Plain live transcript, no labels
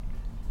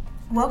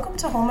Welcome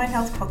to Hormone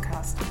Health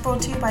Podcast,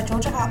 brought to you by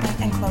Georgia Hartman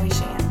and Chloe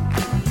Sheehan.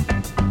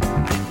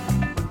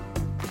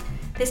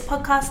 This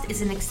podcast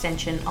is an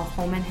extension of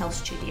Hormone Health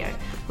Studio,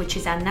 which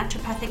is our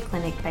naturopathic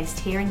clinic based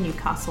here in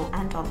Newcastle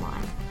and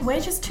online.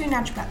 We're just two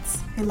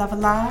naturopaths who love a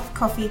laugh,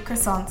 coffee,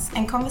 croissants,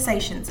 and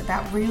conversations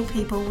about real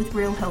people with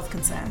real health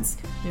concerns.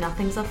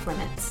 Nothing's off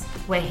limits.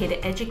 We're here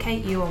to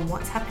educate you on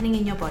what's happening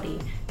in your body,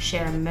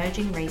 share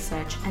emerging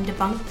research, and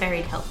debunk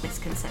varied health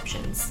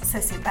misconceptions. So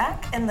sit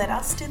back and let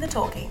us do the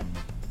talking.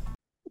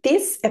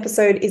 This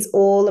episode is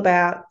all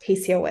about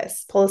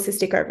PCOS,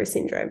 polycystic ovary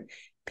syndrome.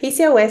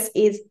 PCOS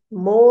is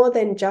more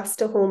than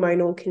just a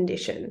hormonal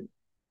condition.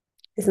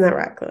 Isn't that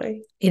right,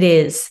 Chloe? It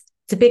is.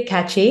 It's a bit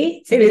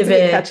catchy. It is a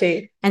bit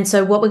catchy. And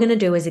so what we're going to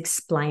do is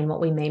explain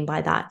what we mean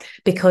by that,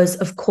 because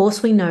of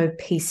course we know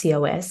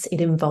PCOS,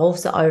 it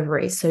involves the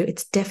ovaries, so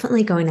it's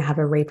definitely going to have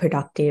a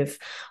reproductive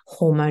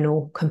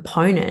hormonal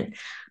component,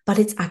 but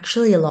it's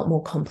actually a lot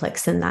more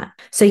complex than that.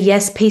 So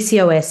yes,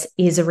 PCOS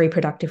is a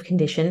reproductive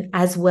condition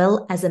as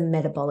well as a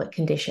metabolic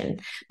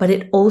condition, but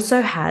it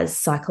also has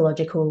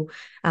psychological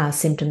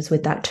symptoms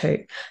with that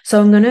too.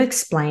 So I'm going to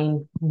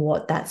explain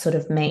what that sort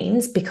of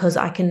means, because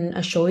I can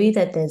assure you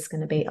that there's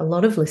going to be a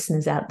lot of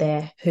listeners out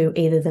there who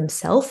either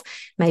themselves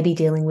may be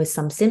dealing with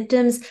some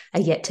symptoms,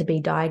 are yet to be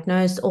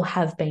diagnosed, or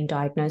have been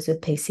diagnosed with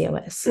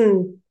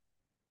PCOS.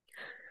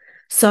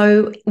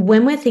 So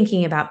when we're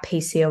thinking about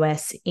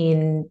PCOS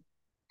in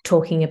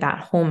talking about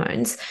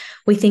hormones,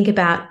 we think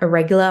about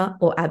irregular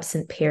or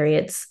absent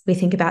periods. We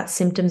think about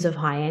symptoms of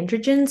high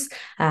androgens,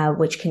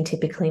 which can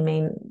typically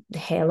mean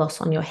hair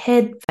loss on your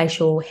head,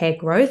 facial hair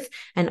growth,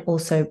 and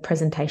also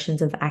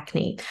presentations of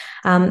acne.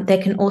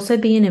 There can also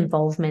be an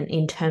involvement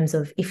in terms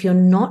of if you're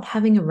not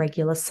having a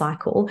regular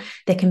cycle,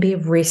 there can be a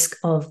risk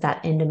of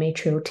that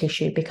endometrial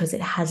tissue because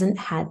it hasn't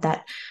had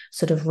that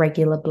sort of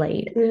regular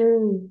bleed.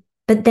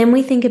 But then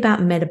we think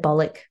about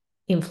metabolic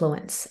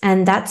influence,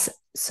 and that's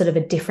sort of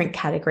a different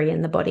category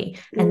in the body.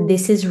 And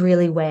this is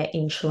really where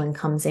insulin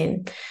comes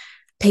in.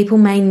 People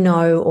may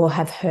know or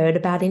have heard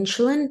about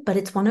insulin, but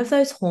it's one of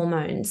those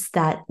hormones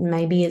that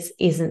maybe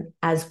isn't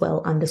as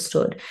well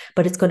understood,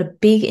 but it's got a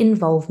big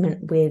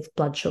involvement with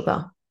blood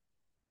sugar.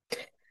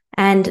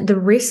 And the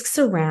risks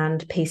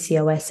around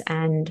PCOS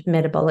and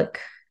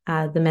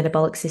the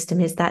metabolic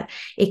system is that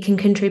it can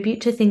contribute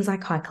to things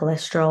like high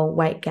cholesterol,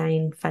 weight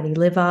gain, fatty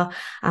liver,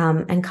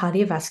 and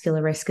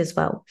cardiovascular risk as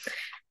well.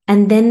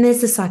 And then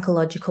there's the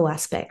psychological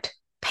aspect.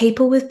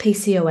 People with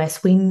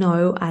PCOS, we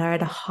know, are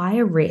at a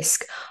higher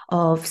risk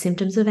of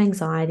symptoms of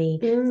anxiety,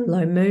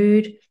 low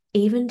mood,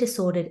 even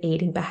disordered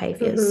eating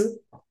behaviors.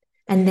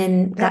 And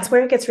then that's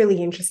where it gets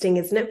really interesting,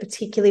 isn't it?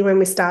 Particularly when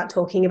we start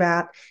talking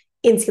about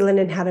insulin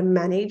and how to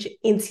manage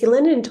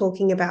insulin and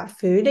talking about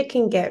food, it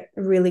can get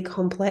really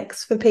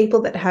complex for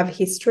people that have a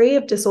history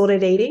of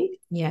disordered eating.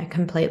 Yeah,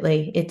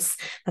 completely.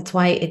 That's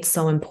why it's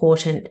so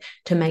important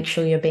to make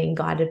sure you're being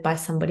guided by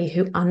somebody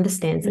who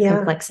understands the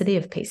complexity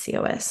of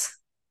PCOS.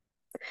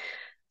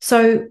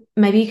 So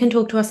maybe you can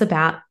talk to us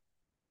about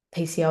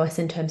PCOS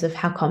in terms of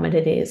how common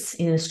it is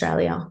in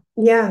Australia.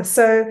 Yeah,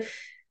 so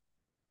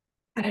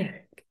I don't know,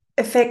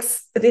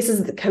 this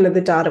is kind of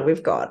the data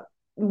we've got.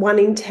 1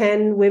 in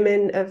 10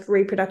 women of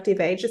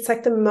reproductive age. It's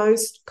like the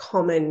most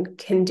common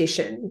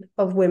condition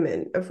of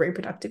women of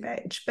reproductive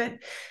age, but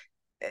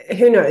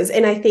who knows?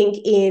 And I think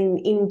in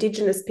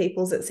Indigenous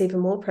peoples, it's even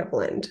more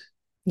prevalent.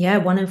 Yeah,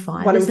 1 in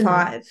 5. 1 in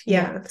 5.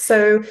 Yeah.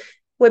 So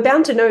we're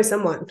bound to know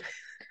someone.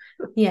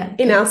 Yeah.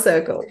 In our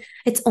circle.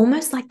 It's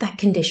almost like that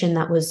condition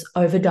that was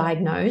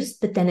overdiagnosed,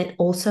 but then it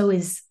also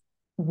is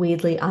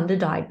weirdly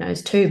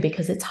underdiagnosed too,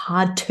 because it's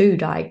hard to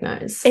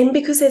diagnose. And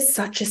because there's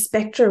such a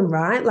spectrum,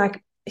 right?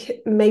 Like,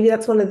 maybe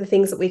that's one of the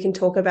things that we can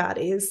talk about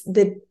is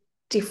the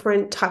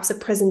different types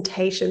of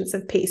presentations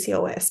of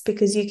PCOS,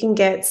 because you can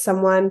get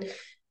someone,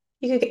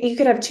 you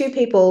could have two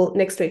people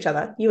next to each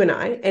other, you and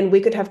I, and we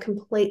could have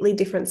completely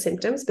different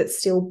symptoms, but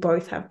still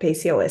both have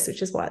PCOS,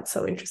 which is why it's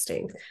so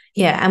interesting.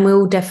 Yeah, and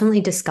we'll definitely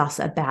discuss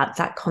about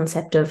that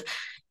concept of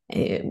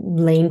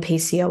lean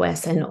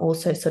PCOS and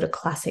also sort of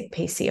classic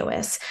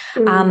PCOS.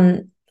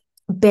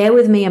 Bear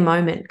with me a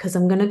moment because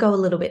I'm going to go a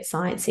little bit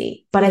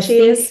sciencey. But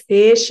Here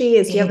she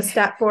is. Do you have a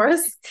stat for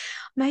us?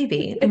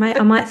 Maybe. I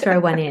might throw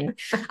one in.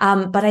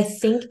 But I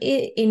think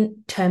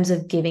in terms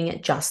of giving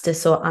it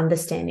justice or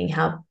understanding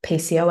how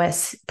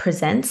PCOS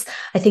presents,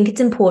 I think it's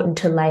important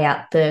to lay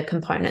out the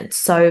components.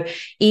 So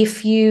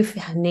if you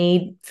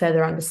need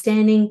further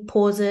understanding,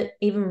 pause it,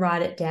 even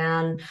write it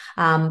down.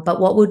 But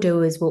what we'll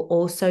do is we'll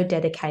also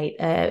dedicate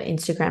an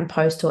Instagram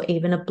post or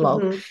even a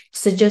blog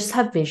to just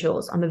have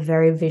visuals. I'm a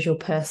very visual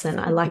person.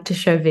 I like to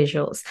show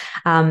visuals.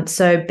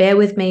 So bear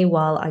with me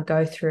while I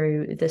go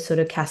through the sort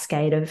of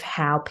cascade of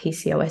how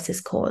PCOS is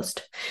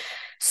caused.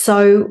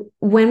 So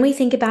when we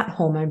think about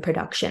hormone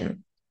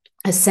production,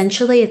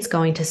 essentially it's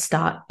going to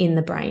start in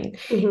the brain,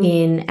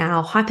 in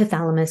our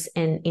hypothalamus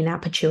and in our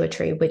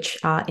pituitary, which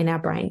are in our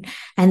brain.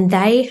 And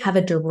they have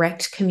a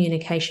direct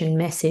communication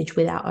message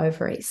with our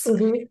ovaries.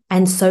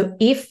 And so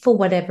if for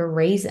whatever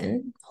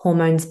reason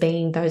hormones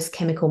being those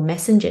chemical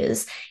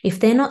messengers,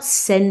 if they're not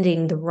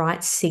sending the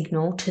right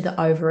signal to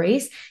the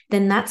ovaries,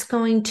 then that's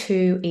going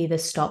to either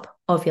stop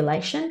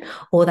ovulation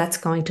or that's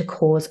going to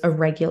cause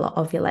irregular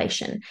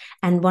ovulation.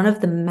 And one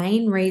of the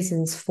main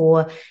reasons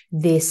for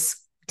this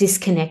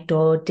disconnect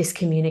or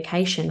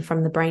discommunication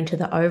from the brain to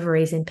the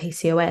ovaries in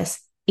PCOS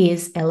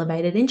is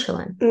elevated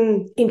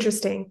insulin.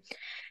 Interesting.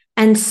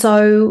 And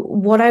so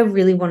what I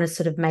really want to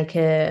sort of make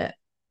a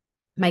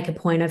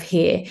point of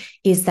here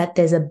is that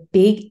there's a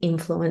big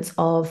influence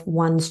of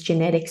one's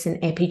genetics and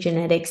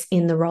epigenetics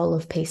in the role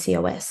of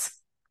PCOS.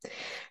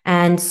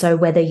 And so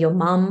whether your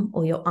mum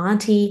or your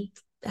auntie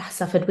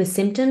suffered with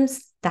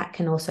symptoms, that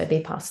can also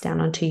be passed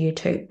down onto you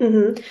too.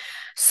 Mm-hmm.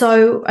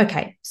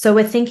 So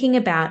we're thinking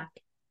about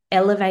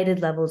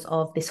elevated levels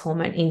of this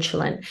hormone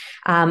insulin.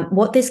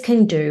 What this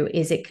can do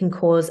is it can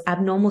cause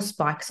abnormal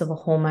spikes of a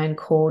hormone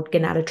called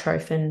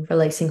gonadotrophin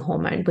releasing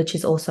hormone, which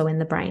is also in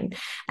the brain.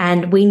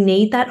 And we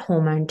need that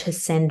hormone to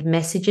send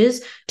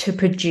messages to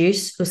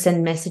produce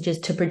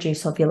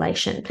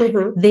ovulation.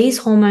 Mm-hmm. These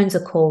hormones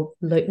are called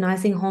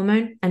luteinizing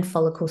hormone and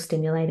follicle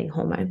stimulating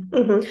hormone.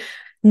 Mm-hmm.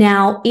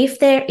 Now, if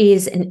there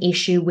is an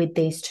issue with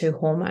these two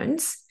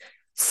hormones,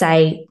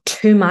 say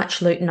too much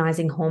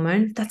luteinizing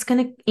hormone, that's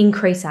going to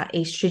increase our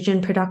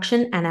estrogen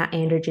production and our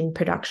androgen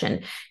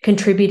production,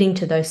 contributing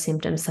to those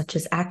symptoms such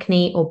as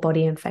acne or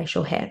body and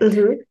facial hair.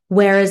 Mm-hmm.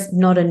 Whereas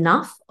not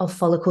enough of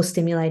follicle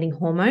stimulating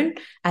hormone,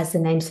 as the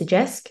name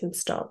suggests, Can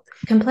stop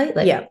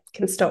completely. Yeah,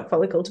 can stop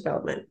follicle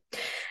development.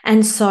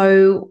 And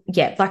so,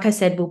 yeah, like I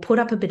said, we'll put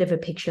up a bit of a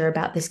picture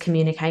about this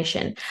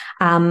communication.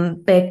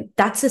 But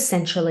that's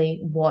essentially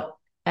what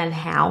and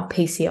how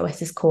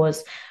PCOS is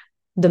caused.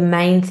 The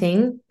main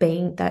thing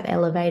being that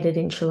elevated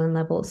insulin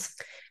levels.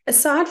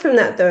 Aside from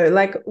that, though,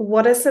 like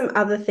what are some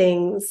other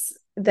things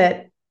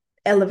that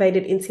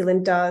elevated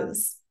insulin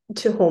does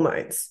to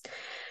hormones?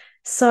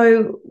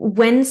 So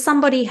when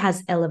somebody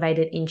has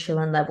elevated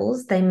insulin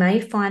levels, they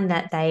may find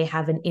that they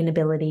have an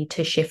inability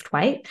to shift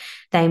weight.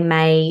 They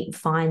may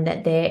find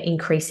that they're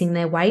increasing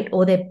their weight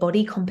or their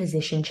body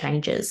composition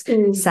changes.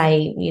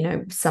 Say,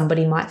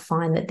 somebody might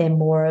find that they're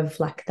more of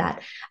like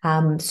that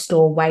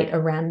store weight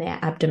around their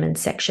abdomen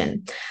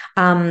section.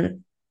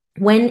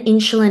 When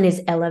insulin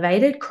is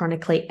elevated,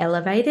 chronically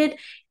elevated,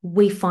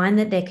 we find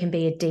that there can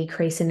be a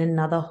decrease in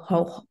another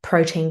whole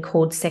protein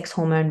called sex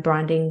hormone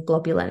binding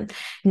globulin.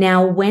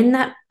 Now, when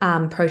that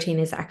protein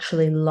is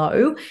actually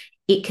low,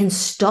 it can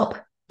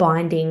stop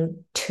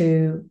binding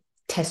to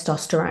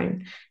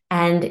testosterone.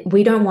 And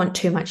we don't want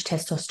too much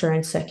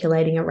testosterone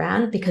circulating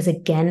around because,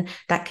 again,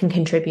 that can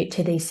contribute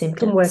to these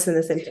symptoms. Can worsen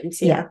the symptoms,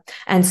 yeah.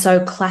 And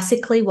so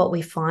classically what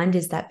we find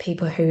is that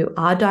people who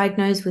are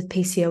diagnosed with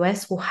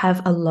PCOS will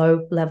have a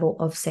low level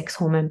of sex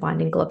hormone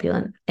binding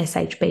globulin,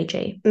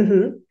 SHBG.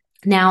 Mm-hmm.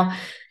 Now,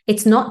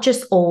 it's not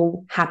just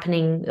all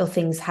happening or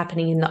things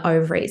happening in the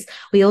ovaries.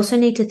 We also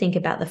need to think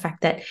about the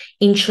fact that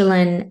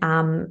insulin,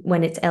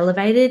 when it's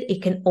elevated,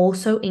 it can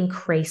also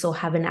increase or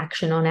have an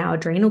action on our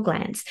adrenal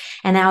glands.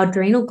 And our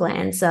adrenal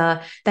glands,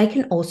 they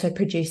can also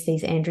produce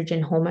these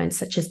androgen hormones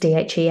such as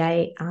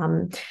DHEA,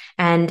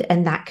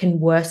 and that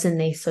can worsen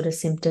these sort of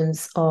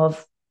symptoms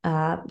of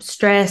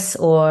stress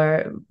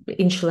or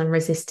insulin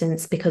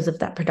resistance because of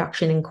that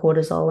production in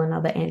cortisol and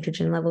other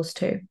androgen levels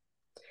too.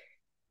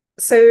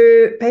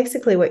 So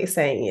basically what you're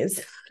saying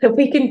is that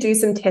we can do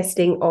some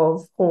testing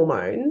of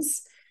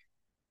hormones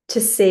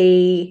to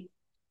see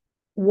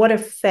what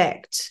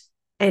effect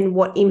and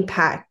what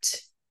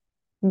impact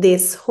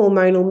this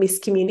hormonal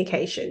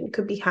miscommunication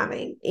could be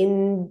having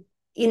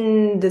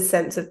in the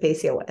sense of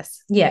PCOS.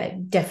 Yeah,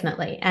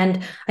 definitely.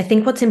 And I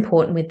think what's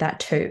important with that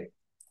too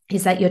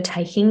is that you're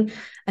taking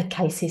a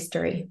case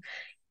history,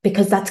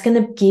 because that's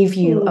going to give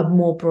you a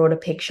more broader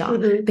picture.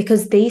 Mm-hmm.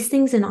 Because these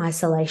things in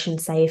isolation,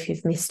 say if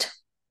you've missed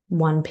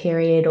one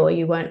period or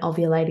you weren't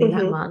ovulating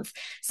that month,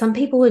 some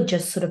people are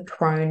just sort of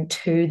prone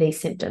to these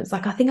symptoms.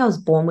 Like I think I was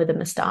born with a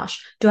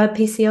moustache. Do I have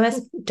PCOS?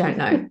 Don't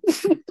know.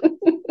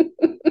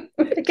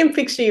 I can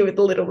picture you with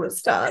a little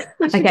moustache.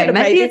 Okay,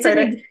 maybe it's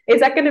is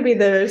that going to be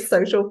the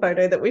social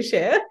photo that we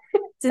share?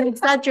 It's an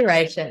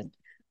exaggeration.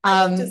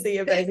 To see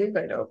a baby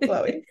photo of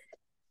Chloe.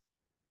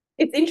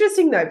 It's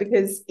interesting though,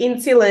 because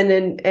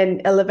insulin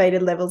and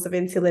elevated levels of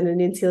insulin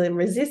and insulin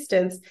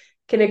resistance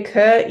can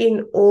occur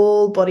in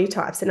all body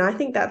types. And I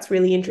think that's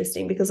really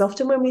interesting because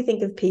often when we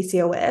think of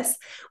PCOS,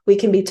 we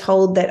can be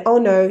told that, oh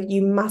no,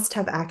 you must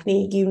have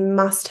acne, you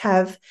must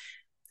have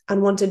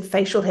unwanted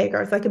facial hair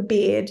growth, like a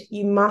beard,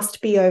 you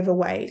must be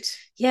overweight.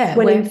 Yeah.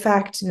 When in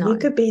fact, no. you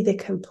could be the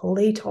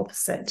complete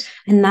opposite.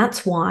 And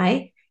that's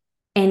why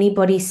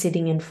anybody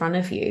sitting in front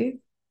of you,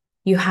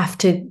 you have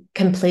to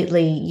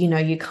completely,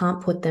 you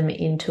can't put them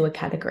into a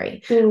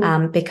category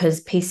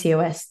because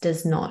PCOS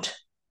does not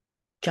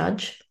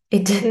judge.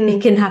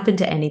 It can happen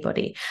to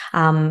anybody.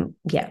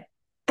 Yeah.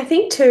 I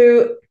think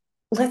too,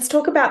 let's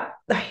talk about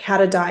how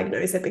to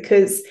diagnose it,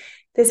 because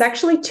there's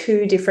actually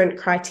two different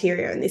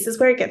criteria. And this is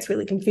where it gets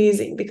really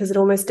confusing because it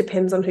almost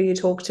depends on who you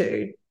talk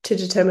to to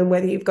determine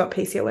whether you've got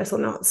PCOS or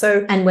not.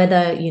 So, and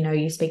whether,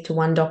 you speak to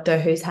one doctor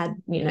who's had,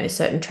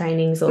 certain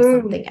trainings or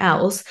something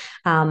else,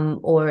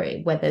 or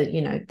whether,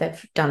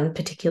 they've done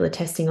particular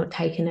testing or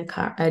taken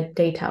a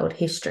detailed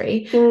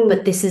history.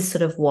 But this is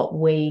sort of what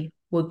we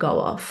would go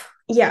off.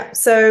 Yeah.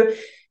 So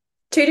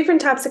 2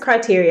 different types of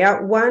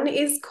criteria. One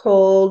is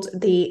called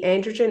the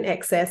Androgen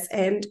Excess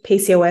and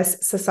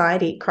PCOS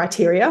Society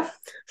criteria.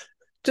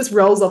 Just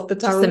rolls off the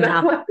tongue.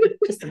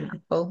 Just a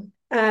mouthful.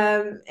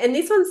 And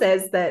this one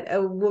says that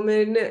a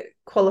woman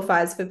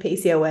qualifies for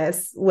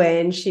PCOS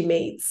when she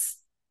meets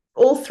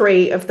all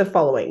 3 of the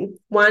following.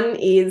 One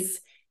is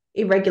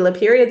irregular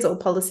periods or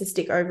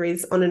polycystic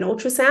ovaries on an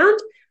ultrasound.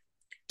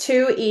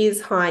 2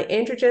 is high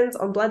androgens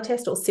on blood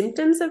test or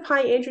symptoms of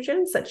high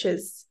androgens, such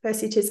as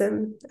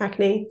hirsutism,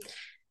 acne.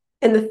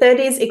 And the 3rd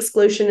is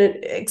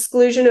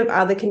exclusion of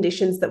other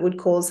conditions that would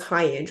cause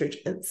high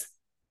androgens.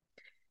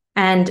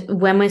 And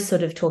when we're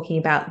sort of talking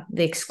about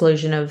the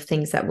exclusion of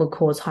things that will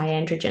cause high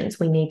androgens,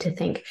 we need to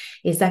think,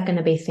 is that going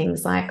to be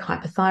things like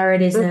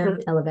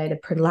hypothyroidism,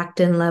 elevated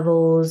prolactin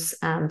levels,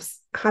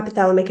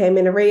 hypothalamic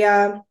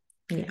amenorrhea?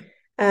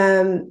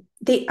 Yeah.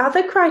 The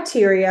other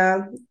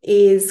criteria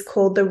is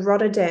called the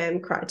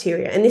Rotterdam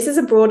criteria, and this is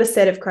a broader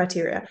set of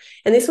criteria.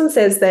 And this one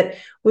says that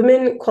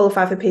women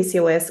qualify for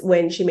PCOS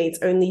when she meets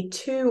only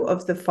 2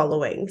 of the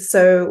following.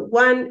 So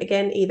 1,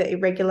 again, either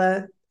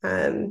irregular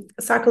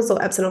cycles or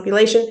absent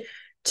ovulation.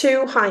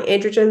 2, high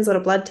androgens on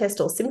a blood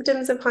test or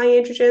symptoms of high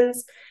androgens.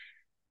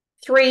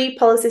 3,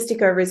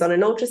 polycystic ovaries on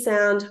an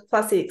ultrasound,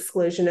 plus the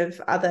exclusion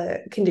of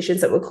other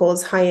conditions that would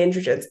cause high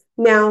androgens.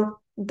 Now,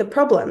 the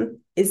problem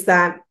is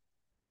that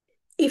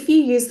if you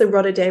use the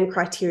Rotterdam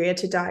criteria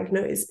to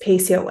diagnose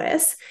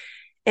PCOS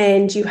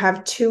and you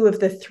have 2 of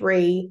the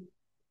 3,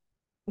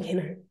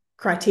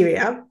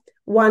 criteria,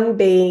 1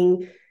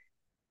 being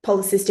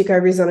polycystic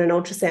ovaries on an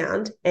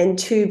ultrasound and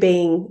 2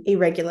 being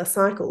irregular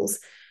cycles,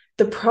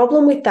 the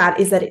problem with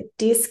that is that it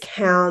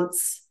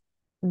discounts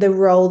the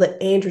role that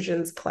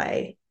androgens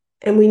play.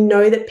 And we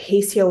know that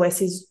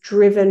PCOS is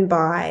driven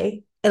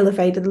by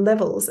elevated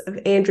levels of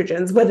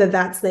androgens, whether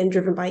that's then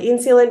driven by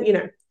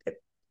insulin,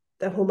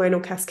 the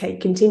hormonal cascade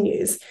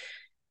continues.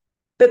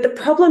 But the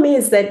problem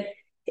is that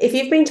if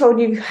you've been told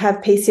you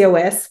have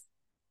PCOS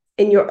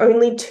and your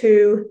only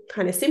 2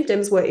 kind of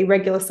symptoms were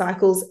irregular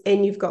cycles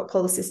and you've got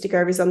polycystic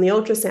ovaries on the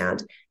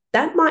ultrasound,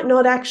 that might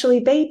not actually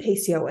be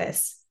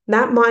PCOS.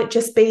 That might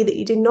just be that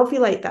you didn't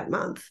ovulate that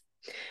month.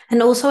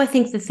 And also, I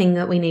think the thing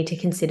that we need to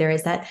consider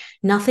is that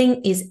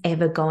nothing is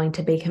ever going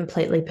to be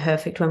completely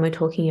perfect when we're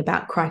talking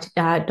about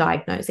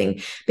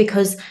diagnosing,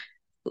 because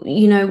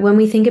when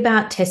we think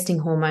about testing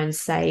hormones,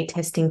 say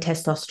testing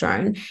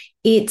testosterone,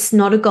 it's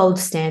not a gold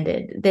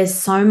standard. There's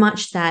so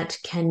much that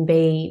can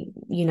be,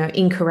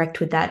 incorrect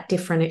with that,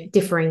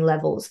 differing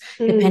levels,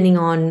 depending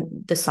on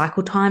the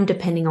cycle time,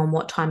 depending on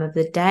what time of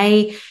the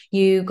day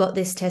you got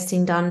this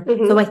testing done.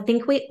 So I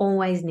think we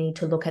always need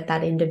to look at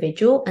that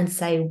individual and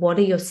say, what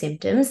are your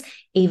symptoms,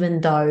 even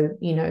though,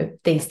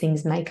 these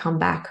things may come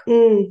back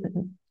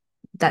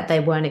that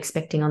they weren't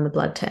expecting on the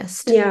blood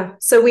test. Yeah.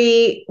 So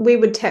we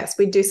would test,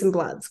 we'd do some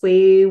bloods.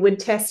 We would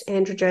test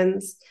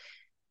androgens,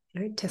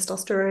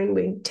 testosterone,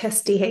 we'd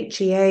test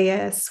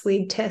DHEAS,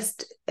 we'd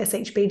test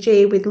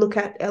SHBG, we'd look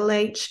at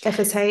LH,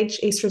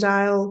 FSH,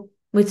 estradiol.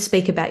 We'd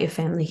speak about your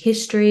family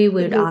history.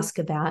 We would ask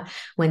about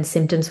when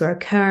symptoms were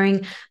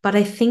occurring. But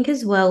I think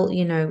as well,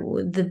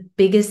 the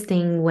biggest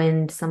thing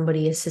when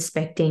somebody is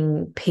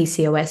suspecting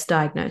PCOS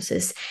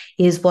diagnosis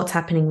is what's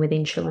happening with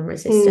insulin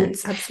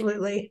resistance.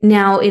 Absolutely.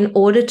 Now, in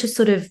order to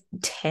sort of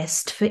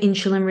test for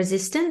insulin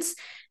resistance,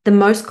 the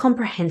most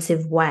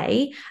comprehensive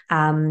way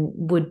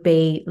would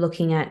be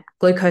looking at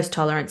glucose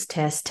tolerance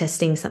tests,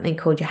 testing something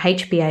called your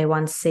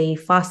HbA1c,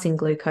 fasting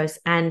glucose,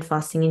 and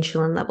fasting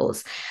insulin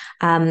levels.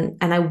 And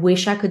I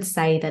wish I could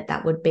say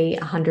that would be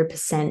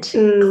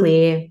 100%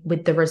 clear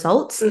with the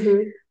results,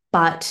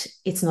 but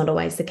it's not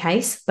always the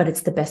case, but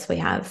it's the best we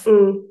have.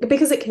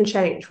 Because it can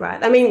change,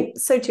 right? I mean,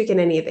 so too can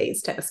any of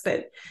these tests,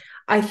 but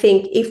I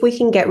think if we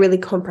can get really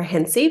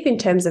comprehensive in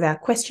terms of our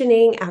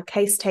questioning, our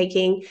case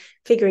taking,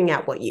 figuring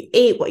out what you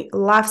eat, what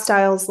your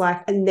lifestyle's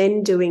like, and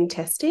then doing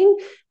testing,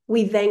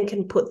 we then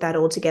can put that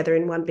all together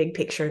in one big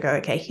picture and go,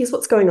 okay, here's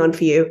what's going on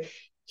for you.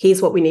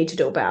 Here's what we need to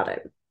do about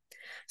it.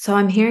 So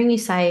I'm hearing you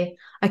say,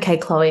 okay,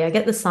 Chloe, I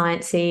get the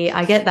sciencey,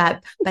 I get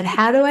that, but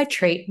how do I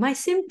treat my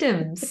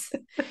symptoms?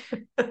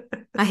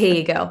 I hear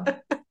you, girl.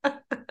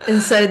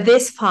 And so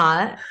this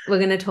part, we're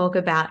going to talk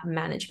about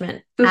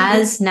management.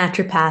 As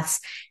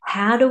naturopaths,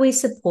 how do we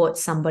support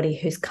somebody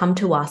who's come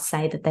to us,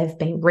 say that they've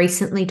been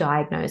recently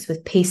diagnosed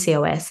with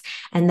PCOS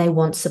and they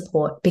want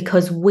support?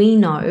 Because we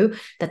know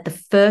that the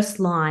first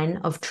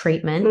line of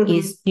treatment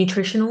is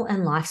nutritional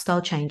and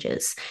lifestyle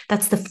changes.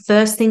 That's the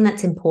first thing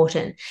that's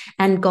important.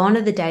 And gone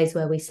are the days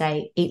where we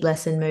say, eat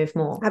less and move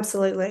more.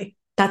 Absolutely.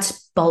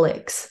 That's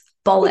bollocks.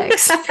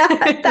 Bollocks.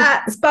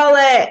 That's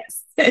bollocks.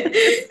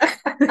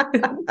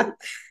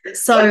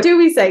 So what do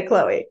we say,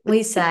 Chloe?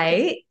 We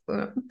say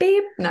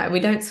beep. No, we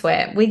don't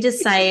swear. We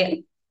just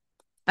say,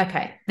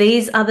 okay,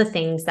 these are the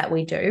things that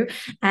we do.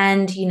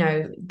 And, you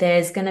know,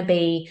 there's going to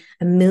be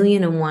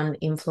 1,000,001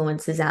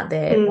 influencers out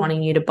there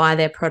wanting you to buy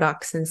their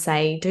products and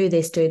say, do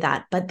this, do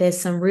that. But there's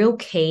some real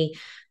key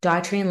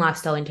dietary and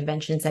lifestyle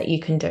interventions that you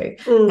can do.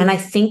 And I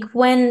think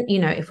when, you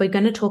know, if we're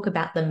going to talk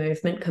about the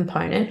movement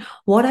component,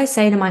 what I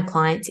say to my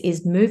clients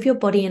is move your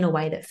body in a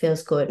way that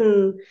feels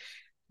good,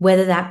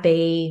 whether that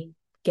be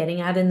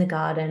getting out in the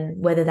garden,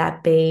 whether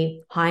that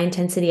be high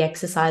intensity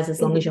exercise,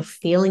 as long as you're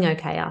feeling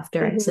okay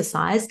after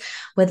exercise,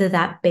 whether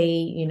that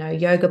be, you know,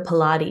 yoga,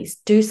 Pilates,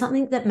 do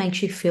something that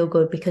makes you feel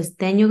good, because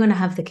then you're going to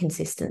have the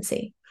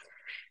consistency.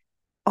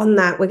 On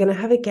that, we're going to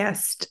have a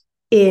guest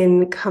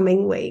in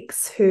coming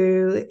weeks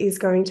who is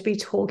going to be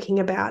talking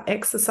about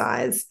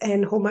exercise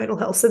and hormonal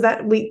health, so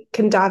that we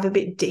can dive a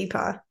bit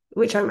deeper,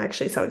 which I'm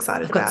actually so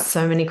excited about. I've got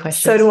so many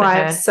questions. So do I.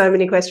 Have so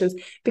many questions,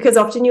 because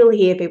often you'll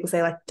hear people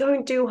say, like,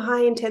 don't do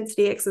high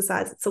intensity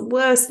exercise. It's the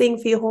worst thing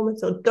for your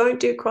hormones, or don't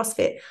do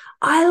CrossFit.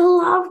 I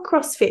love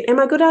CrossFit. Am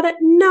I good at it?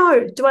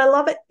 No. Do I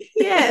love it?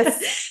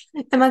 Yes.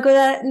 Am I good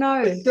at it?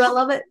 No. Do I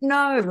love it?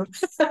 No.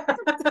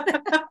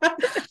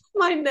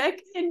 My neck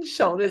and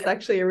shoulders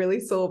actually are really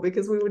sore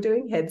because we were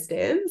doing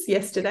headstands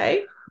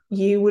yesterday.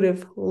 You would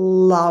have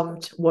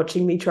loved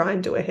watching me try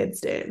and do a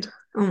headstand.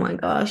 Oh my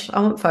gosh,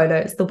 I want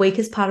photos. The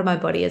weakest part of my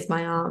body is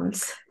my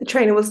arms. The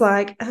trainer was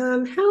like,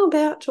 how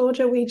about,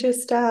 Georgia, we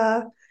just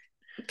come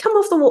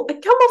off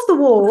the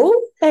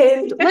wall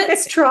and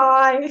let's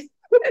try.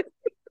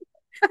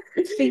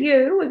 For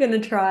you, we're going to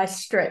try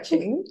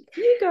stretching.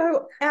 You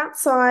go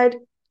outside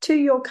to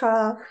your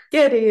car,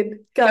 get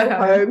in, go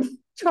home,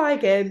 try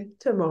again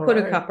tomorrow. Put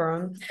a cuppa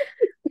on.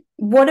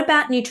 What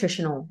about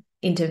nutritional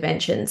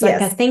interventions? Like,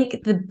 Yes. I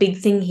think the big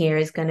thing here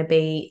is going to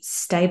be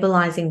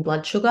stabilizing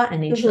blood sugar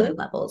and insulin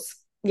levels.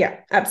 Yeah,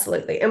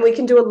 absolutely. And we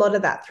can do a lot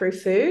of that through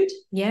food.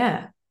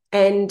 Yeah.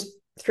 And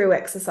through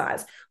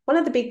exercise. One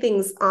of the big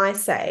things I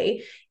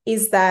say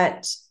is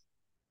that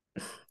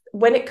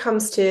when it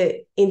comes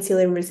to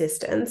insulin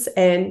resistance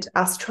and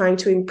us trying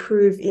to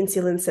improve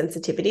insulin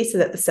sensitivity so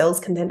that the cells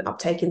can then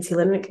uptake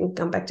insulin and it can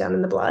come back down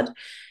in the blood,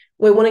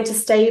 we're wanting to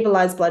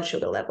stabilize blood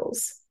sugar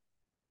levels.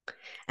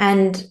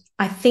 And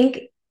I think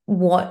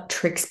what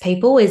tricks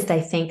people is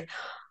they think,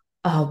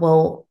 oh,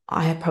 well,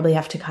 I probably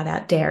have to cut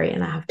out dairy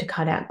and I have to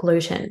cut out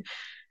gluten.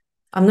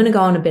 I'm going to go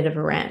on a bit of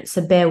a rant,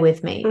 so bear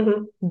with me.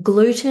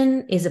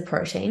 Gluten is a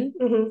protein,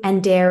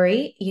 and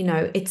dairy, you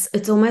know,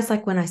 it's almost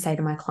like when I say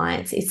to my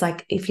clients, it's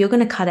like, if you're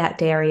going to cut out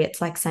dairy,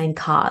 it's like saying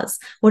cars.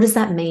 What does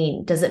that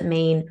mean? Does it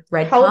mean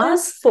red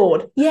cars?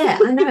 Ford. Yeah,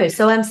 I know.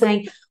 So I'm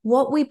saying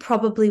what we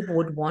probably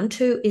would want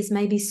to is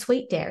maybe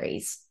sweet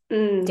dairies,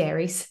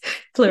 dairies,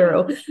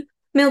 plural,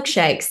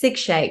 milkshakes, thick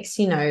shakes,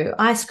 you know,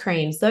 ice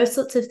creams, those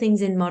sorts of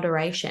things in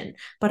moderation.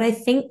 But I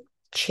think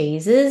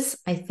cheeses,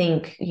 I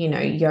think, you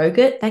know,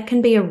 yogurt, that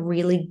can be a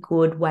really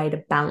good way to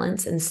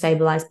balance and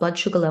stabilize blood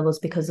sugar levels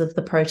because of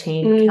the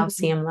protein,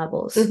 calcium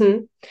levels.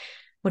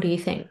 What do you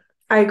think?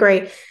 I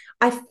agree.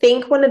 I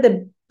think one of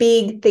the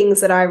big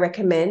things that I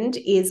recommend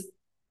is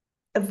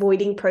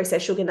avoiding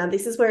processed sugar. Now,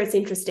 this is where it's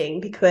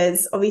interesting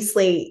because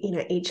obviously, you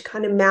know, each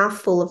kind of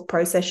mouthful of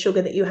processed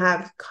sugar that you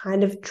have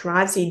kind of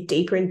drives you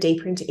deeper and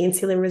deeper into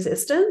insulin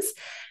resistance.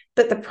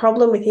 But the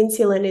problem with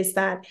insulin is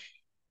that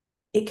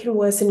it can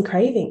worsen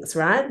cravings,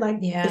 right? Like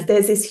if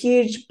there's this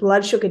huge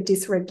blood sugar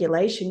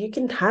dysregulation, you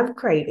can have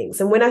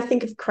cravings. And when I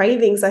think of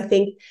cravings, I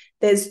think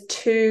there's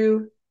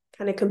two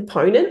kind of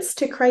components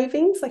to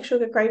cravings, like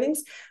sugar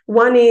cravings.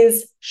 One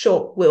is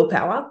short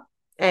willpower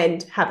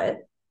and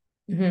habit.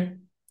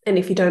 And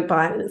if you don't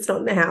buy it and it's not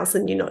in the house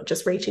and you're not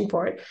just reaching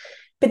for it.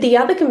 But the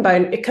other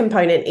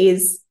component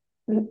is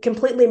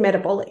completely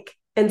metabolic.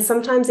 And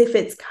sometimes if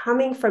it's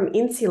coming from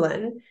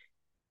insulin,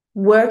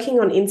 working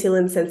on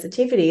insulin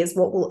sensitivity is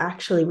what will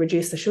actually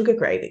reduce the sugar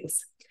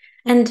cravings.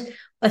 And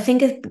I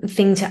think a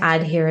thing to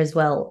add here as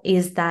well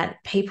is that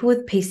people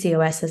with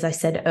PCOS, as I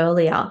said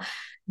earlier,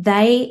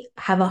 they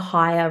have a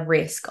higher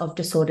risk of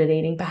disordered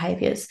eating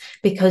behaviors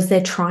because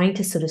they're trying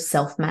to sort of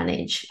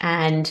self-manage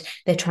and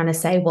they're trying to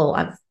say, well,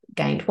 I've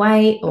gained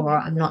weight or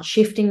I'm not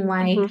shifting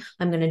weight.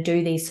 I'm going to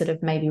do these sort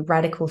of maybe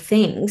radical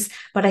things.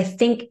 But I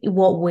think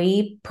what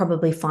we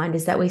probably find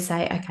is that we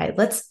say, okay,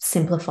 let's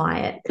simplify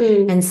it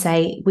and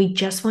say, we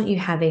just want you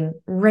having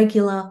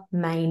regular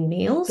main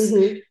meals.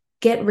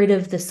 Get rid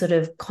of the sort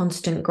of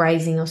constant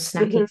grazing or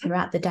snacking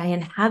throughout the day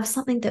and have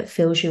something that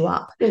fills you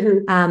up.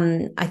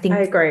 I think, I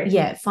agree.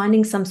 Yeah,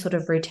 finding some sort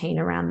of routine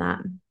around that.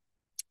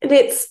 And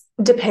it's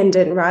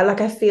dependent, right? Like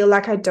I feel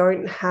like I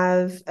don't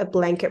have a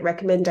blanket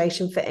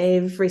recommendation for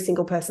every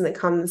single person that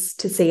comes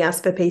to see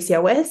us for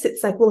PCOS.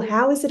 It's like, well,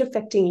 how is it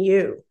affecting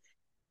you?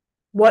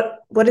 What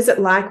is it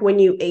like when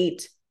you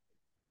eat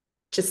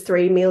just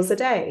 3 meals a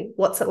day?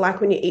 What's it like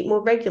when you eat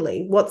more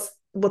regularly? What's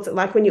it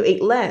like when you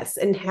eat less?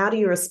 And how do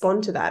you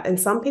respond to that? And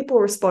some people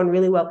respond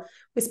really well.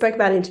 We spoke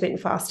about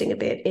intermittent fasting a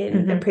bit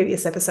in a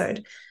previous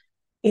episode.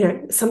 You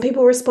know, some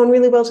people respond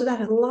really well to that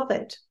and love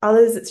it.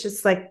 Others, it's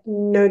just like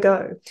no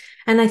go.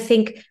 And I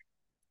think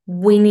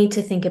we need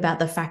to think about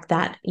the fact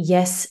that,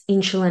 yes,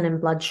 insulin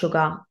and blood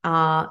sugar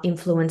are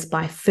influenced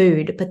by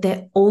food, but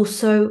they're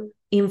also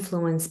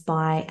influenced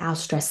by our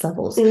stress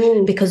levels.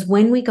 Because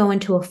when we go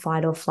into a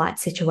fight or flight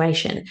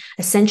situation,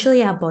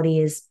 essentially our body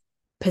is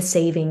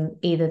perceiving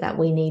either that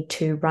we need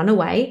to run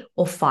away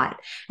or fight.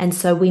 And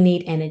so we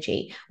need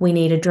energy. We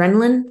need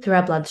adrenaline through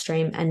our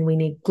bloodstream and we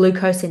need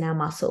glucose in our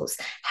muscles.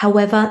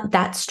 However,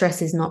 that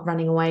stress is not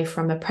running away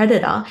from a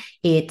predator.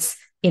 It's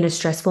in a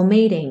stressful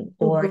meeting,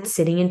 or it's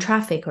sitting in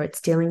traffic, or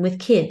it's dealing with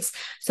kids.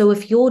 So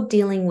if you're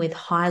dealing with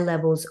high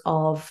levels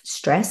of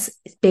stress,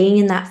 being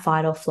in that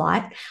fight or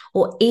flight,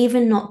 or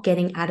even not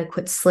getting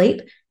adequate sleep,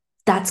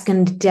 that's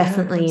going to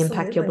definitely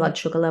impact your blood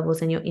sugar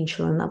levels and your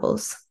insulin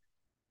levels.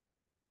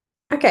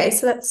 Okay,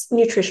 so that's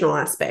nutritional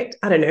aspect.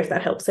 I don't know if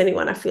that helps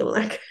anyone. I feel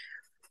like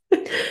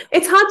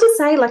it's hard to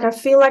say. Like, I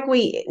feel like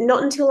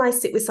not until I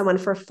sit with someone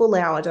for a full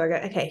hour do I go,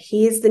 okay,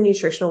 here's the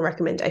nutritional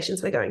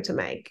recommendations we're going to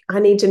make. I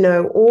need to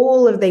know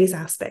all of these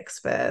aspects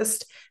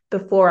first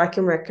before I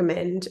can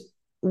recommend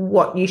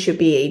what you should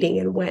be eating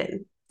and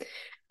when.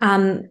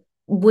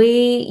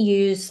 We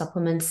use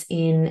supplements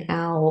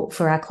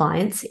for our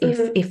clients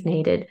if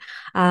needed.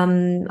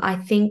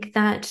 I think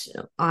that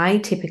I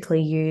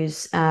typically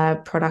use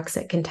products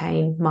that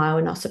contain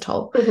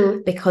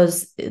myo-inositol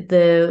because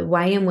the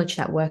way in which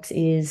that works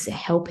is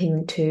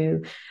helping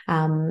to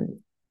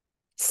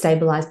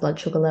stabilize blood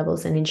sugar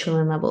levels and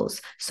insulin levels.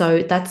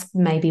 So that's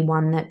maybe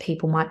one that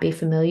people might be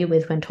familiar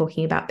with when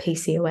talking about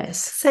PCOS.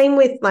 Same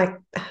with like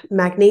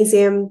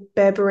magnesium,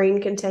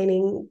 berberine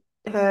containing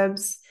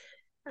herbs.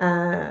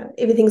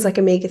 Even things like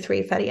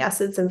omega-3 fatty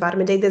acids and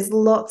vitamin D. There's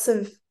lots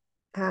of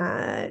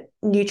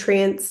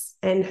nutrients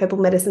and herbal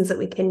medicines that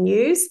we can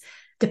use.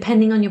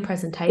 Depending on your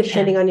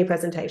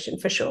presentation.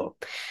 For sure.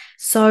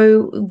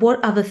 So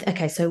what other,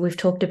 so we've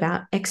talked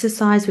about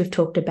exercise, we've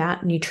talked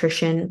about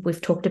nutrition,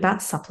 we've talked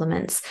about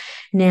supplements.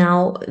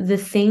 Now, the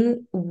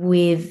thing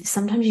with,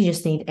 sometimes you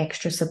just need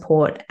extra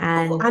support.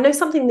 And I know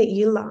something that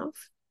you love.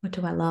 What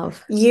do I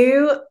love?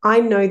 I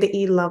know that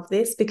you love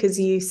this because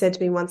you said to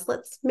me once,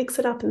 let's mix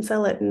it up and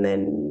sell it. And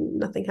then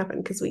nothing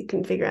happened because we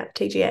couldn't figure out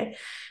TGA.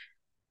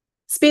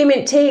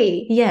 Spearmint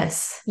tea.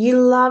 Yes.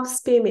 You love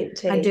spearmint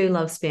tea. I do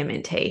love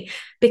spearmint tea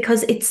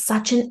because it's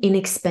such an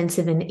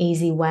inexpensive and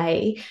easy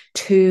way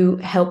to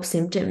help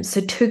symptoms.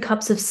 So 2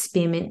 cups of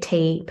spearmint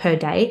tea per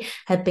day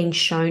have been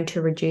shown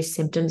to reduce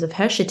symptoms of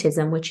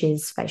hirsutism, which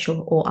is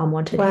facial or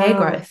unwanted hair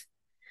growth.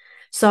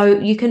 So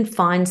you can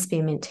find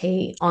spearmint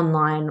tea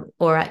online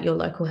or at your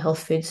local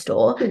health food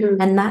store,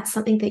 and that's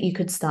something that you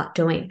could start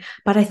doing.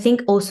 But I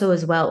think also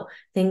as well,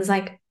 things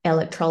like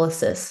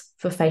electrolysis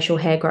for facial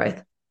hair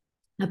growth,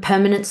 a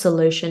permanent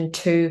solution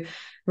to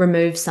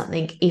remove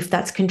something if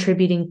that's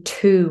contributing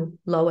to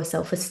lower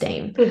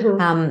self-esteem.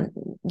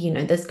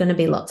 There's going to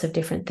be lots of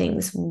different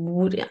things.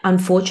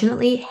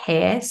 Unfortunately,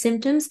 hair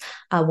symptoms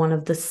are one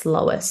of the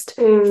slowest,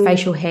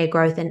 facial hair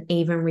growth and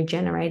even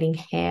regenerating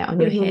hair on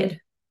your head.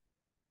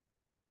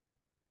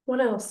 What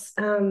else?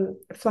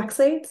 Flax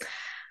seeds?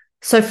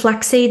 So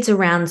flax seeds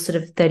around sort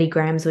of 30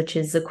 grams, which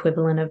is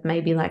equivalent of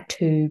maybe like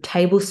 2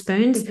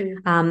 tablespoons.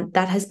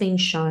 That has been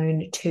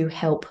shown to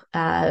help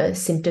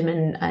symptom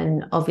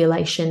and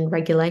ovulation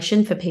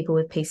regulation for people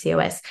with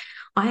PCOS.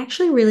 I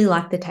actually really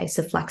like the taste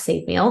of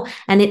flaxseed meal,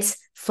 and it's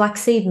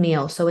flaxseed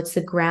meal. So it's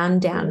the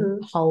ground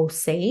down whole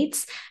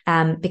seeds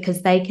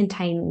because they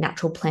contain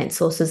natural plant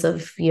sources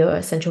of your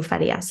essential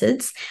fatty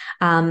acids.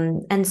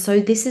 And so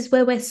this is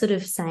where we're sort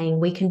of saying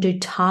we can do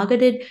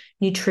targeted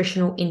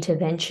nutritional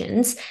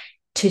interventions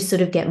to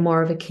sort of get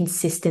more of a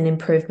consistent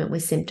improvement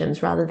with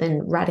symptoms rather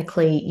than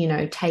radically,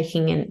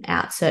 taking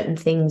out certain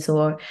things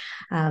or,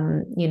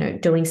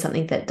 doing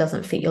something that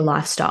doesn't fit your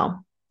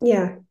lifestyle.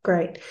 Yeah,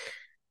 great.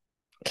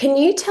 Can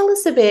you tell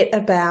us a bit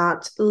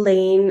about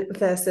lean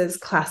versus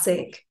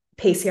classic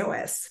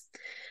PCOS?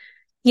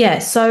 Yeah,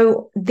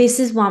 so this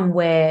is one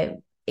where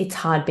it's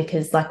hard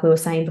because, like we were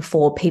saying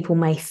before, people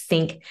may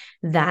think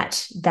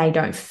that they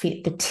don't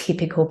fit the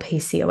typical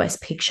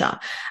PCOS picture.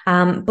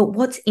 But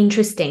what's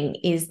interesting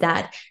is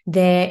that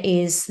there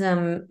is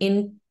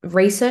in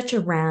research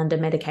around a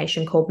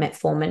medication called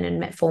metformin,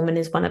 and metformin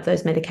is one of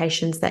those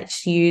medications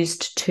that's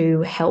used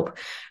to help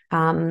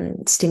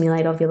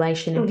stimulate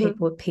ovulation in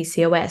people with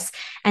PCOS.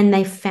 And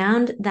they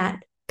found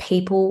that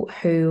people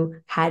who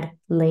had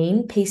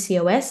lean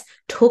PCOS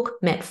took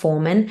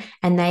metformin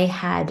and they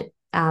had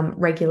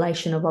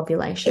regulation of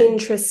ovulation.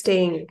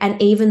 Interesting.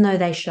 And even though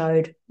they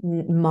showed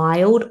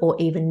mild or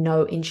even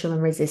no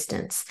insulin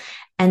resistance.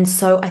 And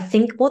so I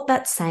think what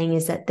that's saying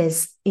is that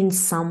there's in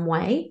some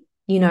way,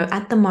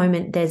 at the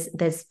moment,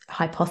 there's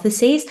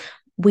hypotheses.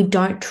 We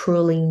don't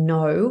truly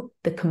know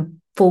the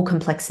full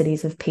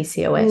complexities of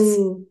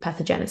PCOS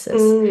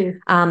pathogenesis.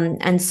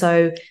 And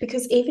so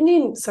because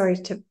sorry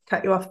to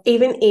cut you off,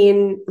 even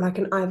in like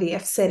an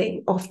IVF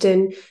setting,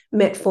 often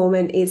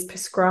metformin is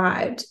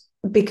prescribed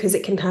because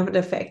it can have an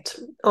effect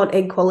on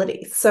egg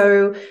quality.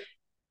 So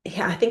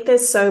Yeah, I think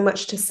there's so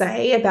much to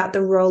say about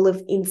the role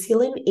of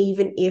insulin,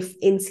 even if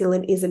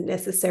insulin isn't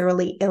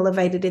necessarily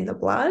elevated in the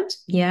blood.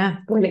 Yeah.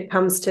 When it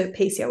comes to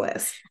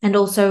PCOS. And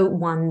also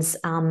one's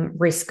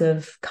risk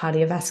of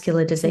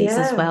cardiovascular disease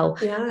as well.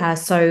 Yeah.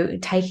 So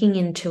taking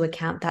into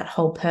account that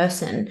whole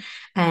person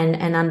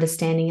and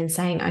understanding and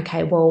saying,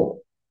 okay, well,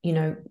 you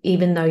know,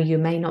 even though you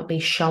may not be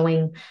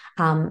showing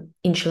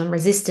insulin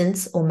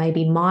resistance or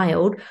maybe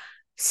mild,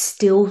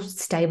 still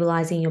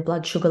stabilizing your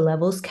blood sugar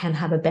levels can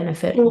have a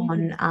benefit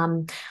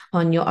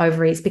on your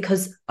ovaries,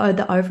 because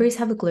the ovaries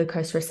have a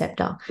glucose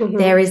receptor.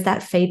 There is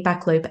that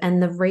feedback loop, and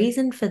the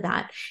reason for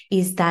that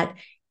is that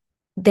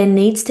there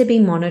needs to be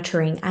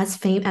monitoring as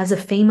a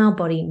female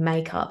body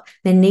makeup.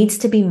 There needs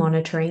to be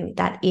monitoring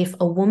that if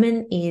a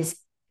woman is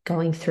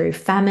going through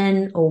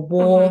famine or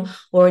war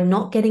or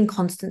not getting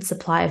constant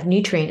supply of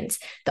nutrients,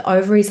 the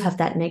ovaries have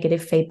that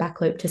negative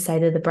feedback loop to say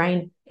to the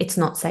brain, it's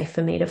not safe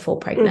for me to fall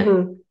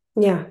pregnant.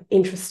 Yeah,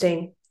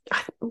 interesting.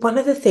 One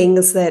of the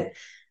things that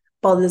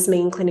bothers me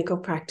in clinical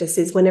practice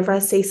is whenever I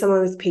see someone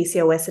with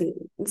PCOS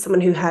and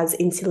someone who has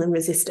insulin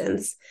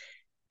resistance,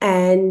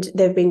 and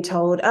they've been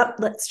told, oh,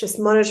 let's just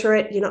monitor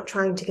it. You're not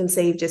trying to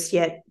conceive just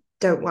yet.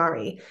 Don't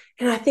worry.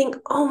 And I think,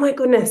 oh my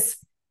goodness,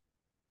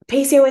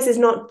 PCOS is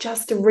not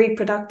just a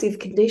reproductive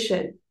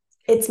condition.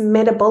 It's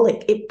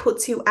metabolic. It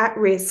puts you at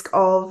risk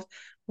of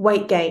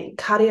weight gain,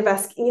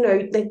 cardiovascular, you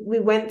know, we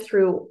went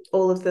through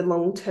all of the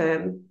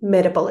long-term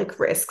metabolic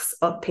risks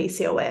of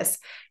PCOS.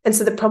 And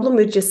so the problem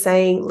with just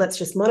saying, let's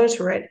just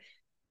monitor it,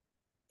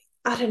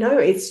 I don't know,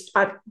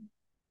 I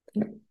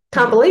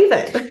can't believe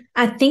it.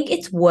 I think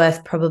it's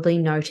worth probably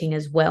noting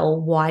as well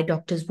why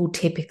doctors will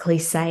typically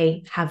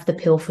say have the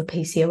pill for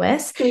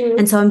PCOS.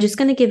 And so I'm just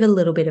going to give a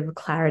little bit of a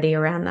clarity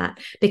around that,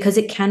 because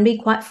it can be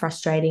quite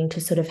frustrating to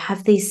sort of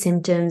have these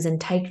symptoms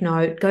and take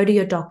note, go to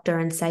your doctor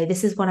and say,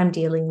 this is what I'm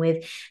dealing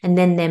with, and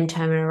then them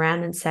turn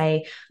around and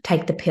say,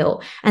 take the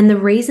pill. And the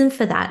reason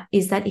for that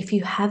is that if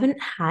you haven't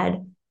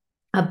had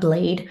a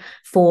bleed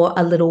for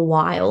a little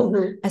while,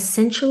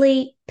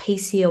 essentially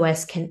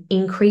PCOS can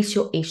increase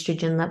your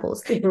estrogen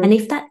levels. And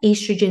if that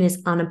estrogen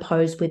is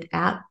unopposed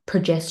without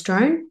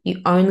progesterone,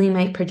 you only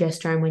make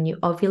progesterone when you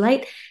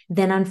ovulate,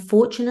 then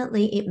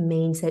unfortunately it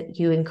means that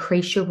you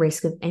increase your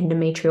risk of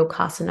endometrial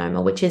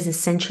carcinoma, which is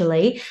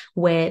essentially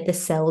where the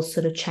cells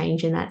sort of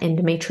change in that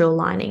endometrial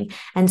lining.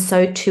 And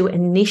so to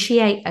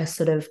initiate a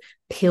sort of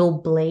pill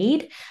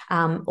bleed,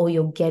 or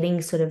you're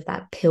getting sort of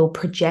that pill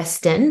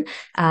progestin,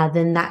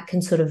 then that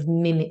can sort of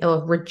mimic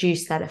or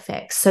reduce that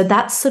effect. So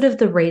that's sort of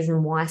the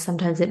reason why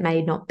sometimes it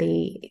may not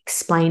be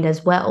explained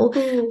as well.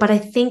 But I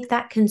think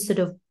that can sort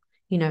of,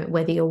 you know,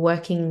 whether you're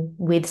working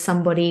with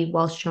somebody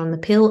whilst you're on the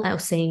pill or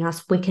seeing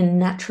us, we can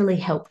naturally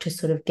help to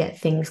sort of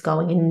get things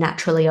going and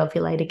naturally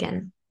ovulate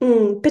again.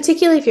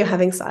 Particularly if you're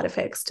having side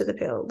effects to the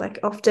pill. Like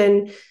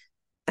often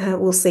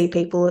we'll see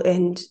people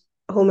and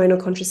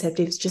hormonal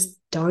contraceptives just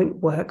don't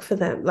work for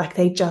them. Like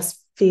they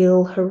just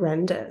feel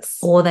horrendous.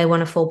 Or they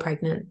want to fall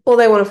pregnant.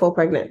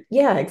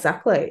 Yeah,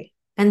 exactly.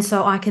 And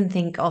so I can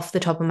think off the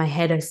top of my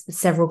head of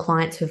several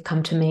clients who've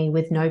come to me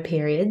with no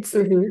periods,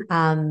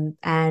 and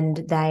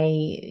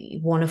they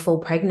want to fall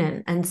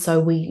pregnant. And so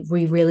we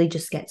really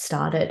just get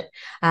started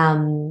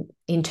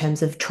in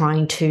terms of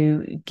trying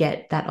to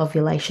get that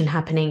ovulation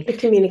happening. The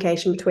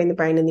communication between the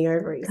brain and the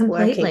ovaries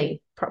working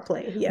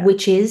properly. Yeah.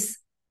 Which is,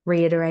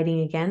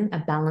 reiterating again, a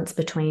balance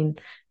between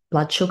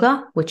blood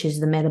sugar, which is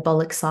the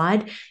metabolic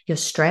side, your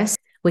stress,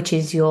 which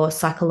is your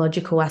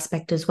psychological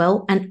aspect as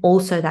well, and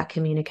also that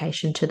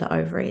communication to the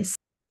ovaries.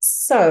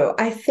 So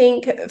I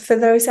think for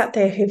those out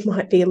there who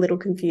might be a little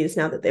confused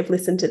now that they've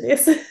listened to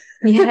this.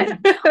 Yeah,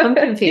 I'm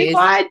confused.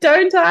 Why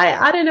don't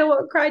I? I don't know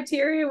what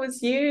criteria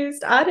was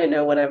used. I don't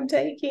know what I'm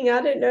taking.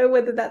 I don't know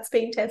whether that's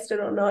being tested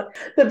or not.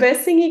 The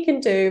best thing you can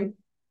do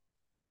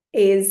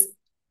is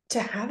to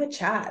have a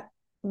chat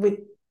with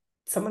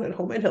someone at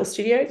Hormone Health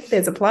Studio.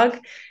 There's a plug.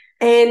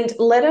 And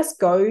let us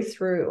go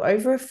through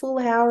over a full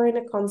hour in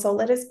a consult.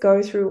 Let us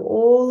go through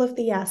all of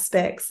the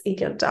aspects in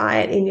your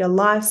diet, in your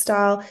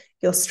lifestyle,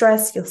 your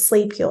stress, your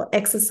sleep, your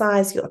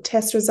exercise, your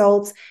test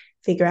results,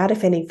 figure out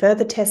if any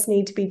further tests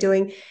need to be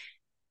doing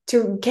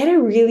to get a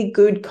really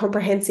good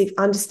comprehensive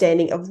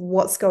understanding of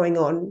what's going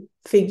on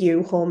for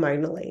you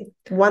hormonally.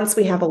 Once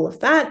we have all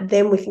of that,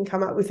 then we can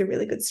come up with a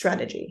really good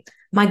strategy.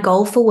 My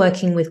goal for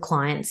working with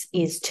clients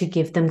is to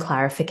give them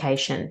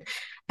clarification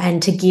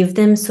and to give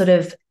them sort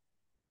of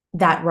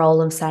that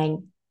role of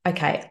saying,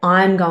 okay,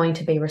 I'm going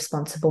to be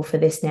responsible for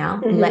this now.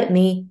 Let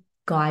me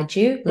guide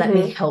you. Let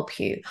me help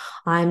you.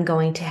 I'm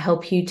going to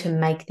help you to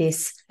make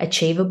this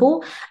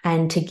achievable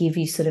and to give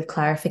you sort of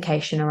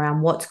clarification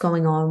around what's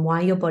going on,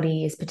 why your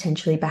body is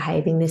potentially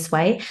behaving this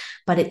way.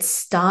 But it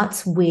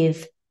starts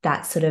with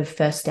that sort of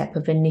first step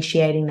of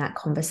initiating that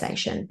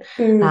conversation,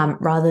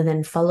 rather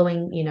than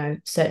following, you know,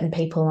 certain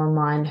people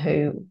online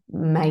who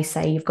may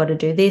say you've got to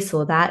do this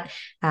or that,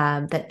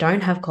 that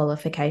don't have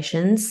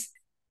qualifications.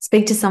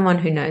 Speak to someone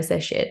who knows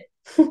their shit.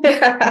 Is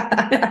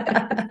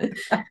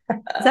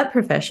that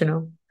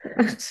professional?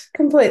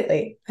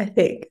 Completely, I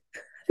think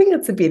think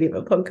that's the beauty of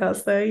a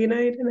podcast, though. You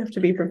don't have to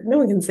be, no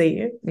one can see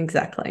you.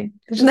 Exactly.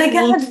 Just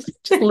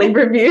leave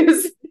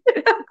reviews.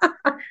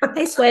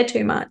 They swear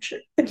too much.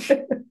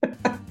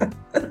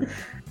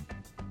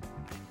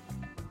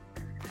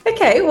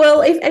 Okay,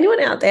 well, if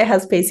anyone out there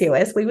has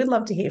PCOS, we would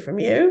love to hear from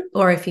you.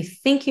 Or if you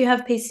think you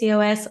have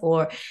PCOS,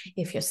 or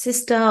if your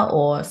sister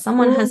or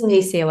someone has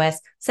PCOS,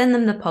 send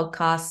them the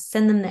podcast,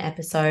 send them the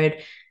episode,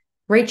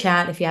 reach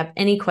out if you have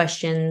any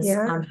questions.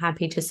 Yeah. I'm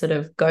happy to sort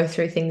of go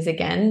through things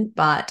again,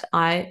 but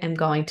I am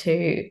going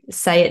to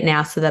say it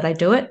now so that I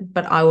do it,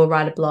 but I will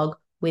write a blog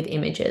with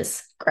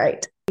images.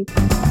 Great.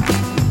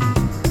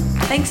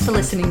 Thanks for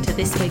listening to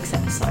this week's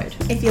episode.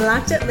 If you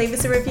liked it, leave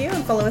us a review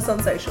and follow us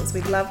on socials.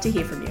 We'd love to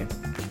hear from you.